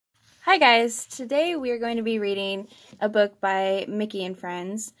Hi guys, today we are going to be reading a book by Mickey and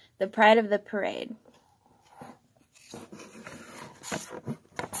Friends, The Pride of the Parade.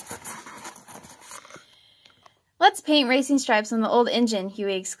 Let's paint racing stripes on the old engine,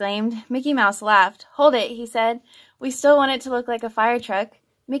 Huey exclaimed. Mickey Mouse laughed. Hold it, he said. We still want it to look like a fire truck.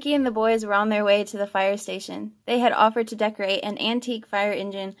 Mickey and the boys were on their way to the fire station. They had offered to decorate an antique fire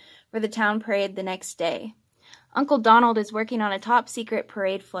engine for the town parade the next day. Uncle Donald is working on a top-secret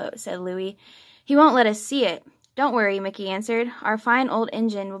parade float, said Louie. He won't let us see it. Don't worry, Mickey answered. Our fine old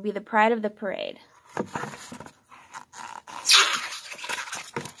engine will be the pride of the parade.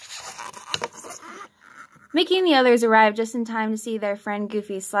 Mickey and the others arrived just in time to see their friend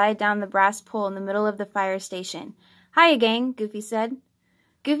Goofy slide down the brass pole in the middle of the fire station. Hiya, gang, Goofy said.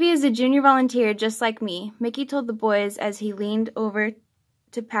 Goofy is a junior volunteer just like me, Mickey told the boys as he leaned over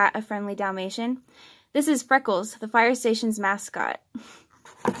to pat a friendly Dalmatian. This is Freckles, the fire station's mascot.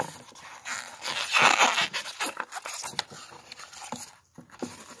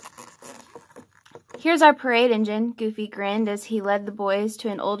 Here's our parade engine, Goofy grinned as he led the boys to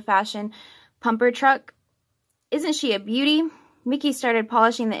an old-fashioned pumper truck. Isn't she a beauty? Mickey started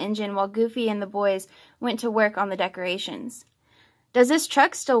polishing the engine while Goofy and the boys went to work on the decorations. Does this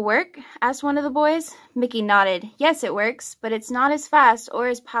truck still work? Asked one of the boys. Mickey nodded. Yes, it works, but it's not as fast or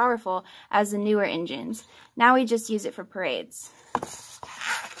as powerful as the newer engines. Now we just use it for parades.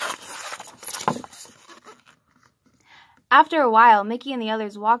 After a while, Mickey and the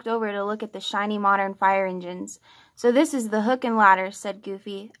others walked over to look at the shiny modern fire engines. So this is the hook and ladder, said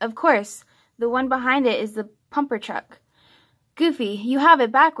Goofy. Of course, the one behind it is the pumper truck. Goofy, you have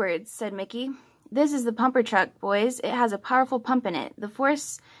it backwards, said Mickey. This is the pumper truck, boys. It has a powerful pump in it, to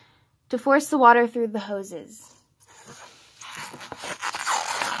force the water through the hoses.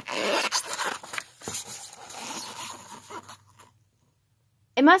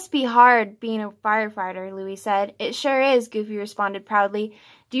 It must be hard being a firefighter, Louie said. It sure is, Goofy responded proudly.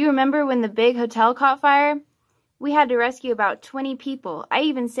 Do you remember when the big hotel caught fire? We had to rescue about 20 people. I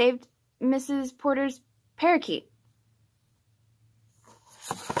even saved Mrs. Porter's parakeet.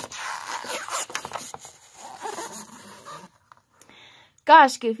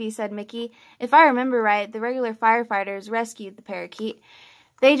 Gosh, Goofy, said Mickey. If I remember right, the regular firefighters rescued the parakeet.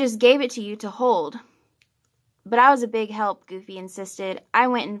 They just gave it to you to hold. But I was a big help, Goofy insisted. I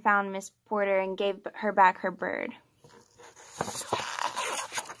went and found Miss Porter and gave her back her bird.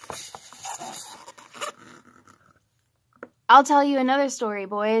 I'll tell you another story,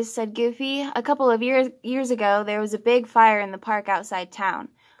 boys, said Goofy. A couple of years ago, there was a big fire in the park outside town.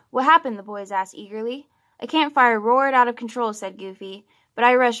 What happened, the boys asked eagerly. A campfire roared out of control, said Goofy, but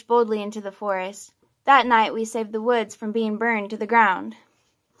I rushed boldly into the forest. That night we saved the woods from being burned to the ground.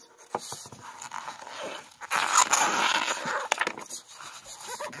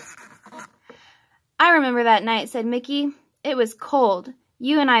 I remember that night, said Mickey. It was cold.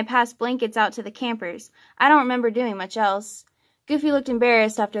 You and I passed blankets out to the campers. I don't remember doing much else. Goofy looked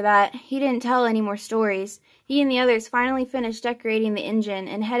embarrassed after that. He didn't tell any more stories. He and the others finally finished decorating the engine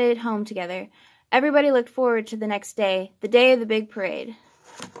and headed home together. Everybody looked forward to the next day, the day of the big parade.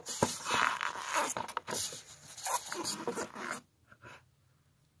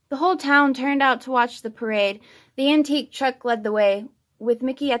 The whole town turned out to watch the parade. The antique truck led the way, with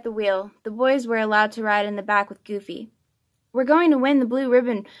Mickey at the wheel. The boys were allowed to ride in the back with Goofy. We're going to win the blue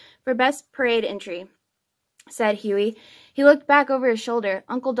ribbon for best parade entry, said Huey. He looked back over his shoulder.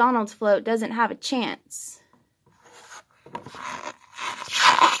 Uncle Donald's float doesn't have a chance.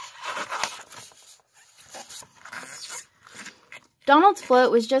 Donald's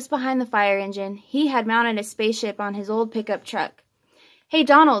float was just behind the fire engine. He had mounted a spaceship on his old pickup truck. Hey,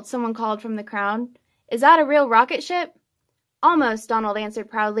 Donald, someone called from the crowd. Is that a real rocket ship? Almost, Donald answered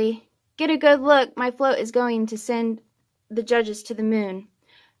proudly. Get a good look. My float is going to send the judges to the moon.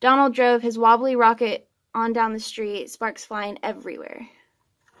 Donald drove his wobbly rocket on down the street, sparks flying everywhere.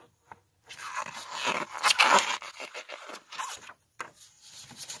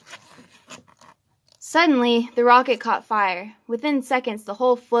 Suddenly, the rocket caught fire. Within seconds, the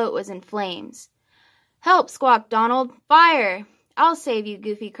whole float was in flames. Help, squawked Donald. Fire! I'll save you,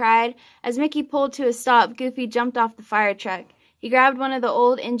 Goofy cried. As Mickey pulled to a stop, Goofy jumped off the fire truck. He grabbed one of the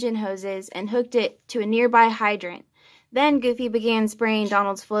old engine hoses and hooked it to a nearby hydrant. Then Goofy began spraying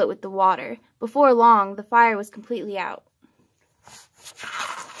Donald's float with the water. Before long, the fire was completely out.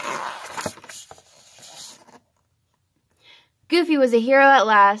 Goofy was a hero at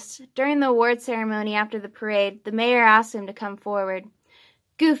last. During the award ceremony after the parade, the mayor asked him to come forward.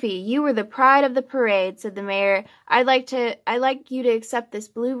 Goofy, you were the pride of the parade, said the mayor. I'd like you to accept this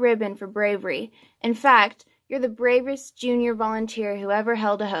blue ribbon for bravery. In fact, You're the bravest junior volunteer who ever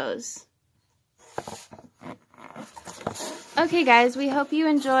held a hose. Okay, guys, we hope you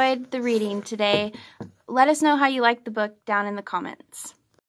enjoyed the reading today. Let us know how you liked the book down in the comments.